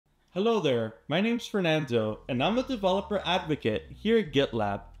Hello there, my name's Fernando, and I'm a developer advocate here at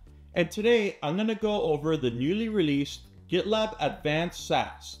GitLab. And today I'm going to go over the newly released GitLab Advanced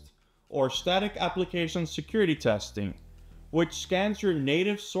SAST, or Static Application Security Testing, which scans your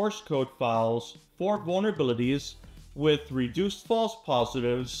native source code files for vulnerabilities with reduced false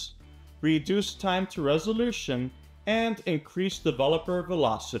positives, reduced time to resolution, and increased developer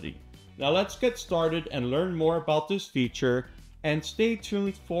velocity. Now let's get started and learn more about this feature, and stay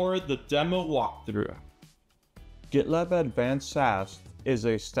tuned for the demo walkthrough. GitLab Advanced SAST is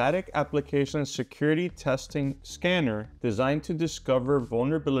a static application security testing scanner designed to discover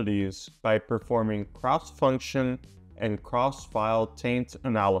vulnerabilities by performing cross-function and cross-file taint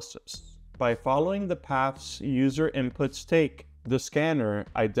analysis. By following the paths user inputs take, the scanner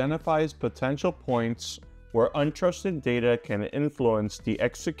identifies potential points where untrusted data can influence the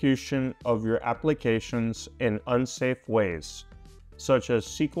execution of your applications in unsafe ways, such as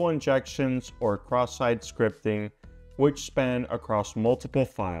SQL injections or cross-site scripting, which span across multiple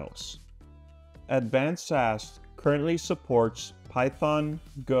files. Advanced SAST currently supports Python,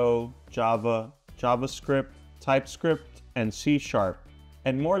 Go, Java, JavaScript, TypeScript, and C#,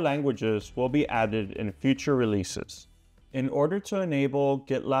 and more languages will be added in future releases. In order to enable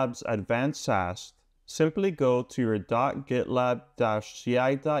GitLab's Advanced SAST, simply go to your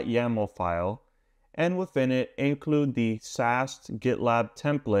 .gitlab-ci.yaml file, and within it include the SAST GitLab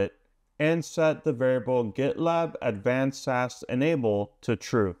template and set the variable GitLab Advanced SAST enable to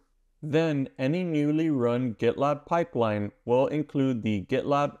true. Then any newly run GitLab pipeline will include the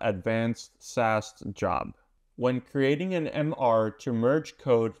GitLab Advanced SAST job. When creating an MR to merge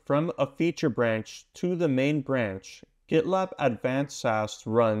code from a feature branch to the main branch, GitLab Advanced SAST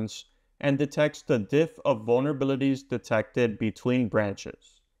runs and detects the diff of vulnerabilities detected between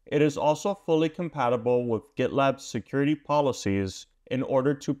branches. It is also fully compatible with GitLab's security policies in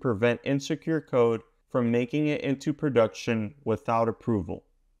order to prevent insecure code from making it into production without approval.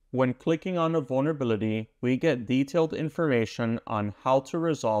 When clicking on a vulnerability, we get detailed information on how to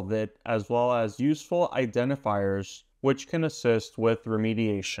resolve it, as well as useful identifiers which can assist with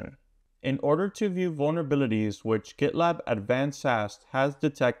remediation. In order to view vulnerabilities which GitLab Advanced SAST has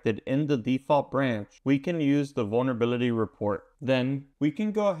detected in the default branch, we can use the vulnerability report. Then, we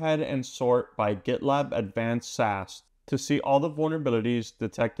can go ahead and sort by GitLab Advanced SAST to see all the vulnerabilities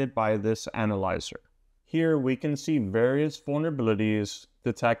detected by this analyzer. Here, we can see various vulnerabilities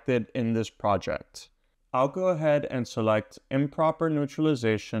detected in this project. I'll go ahead and select improper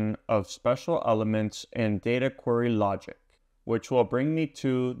neutralization of special elements in data query logic, which will bring me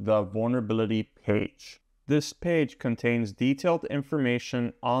to the vulnerability page. This page contains detailed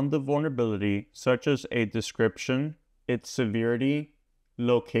information on the vulnerability, such as a description, its severity,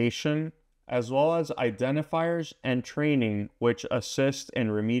 location, as well as identifiers and training which assist in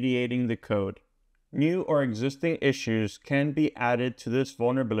remediating the code. New or existing issues can be added to this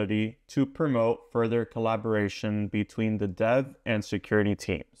vulnerability to promote further collaboration between the dev and security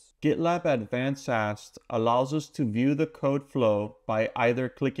teams. GitLab Advanced SAST allows us to view the code flow by either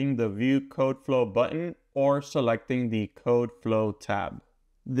clicking the View Code Flow button or selecting the Code Flow tab.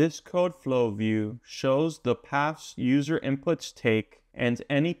 This code flow view shows the paths user inputs take and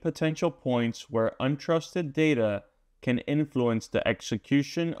any potential points where untrusted data can influence the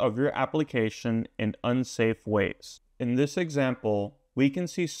execution of your application in unsafe ways. In this example, we can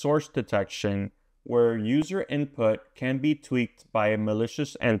see source detection, where user input can be tweaked by a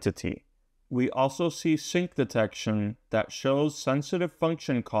malicious entity. We also see sink detection that shows sensitive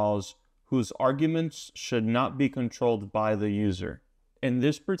function calls whose arguments should not be controlled by the user. In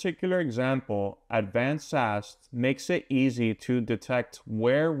this particular example, Advanced SAST makes it easy to detect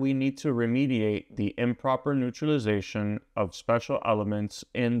where we need to remediate the improper neutralization of special elements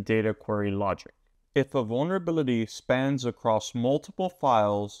in data query logic. If a vulnerability spans across multiple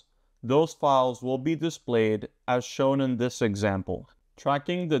files, those files will be displayed as shown in this example.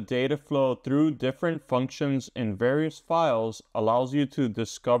 Tracking the data flow through different functions in various files allows you to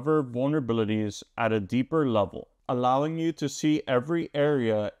discover vulnerabilities at a deeper level, allowing you to see every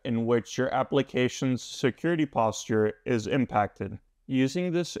area in which your application's security posture is impacted.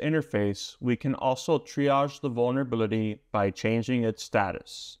 Using this interface, we can also triage the vulnerability by changing its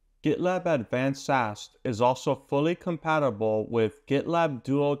status. GitLab Advanced SAST is also fully compatible with GitLab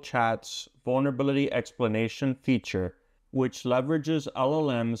Duo Chat's vulnerability explanation feature, which leverages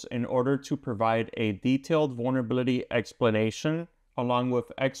LLMs in order to provide a detailed vulnerability explanation along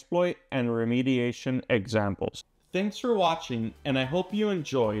with exploit and remediation examples. Thanks for watching, and I hope you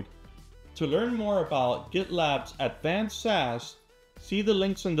enjoyed. To learn more about GitLab's Advanced SAST, see the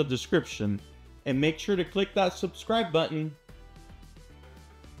links in the description, and make sure to click that subscribe button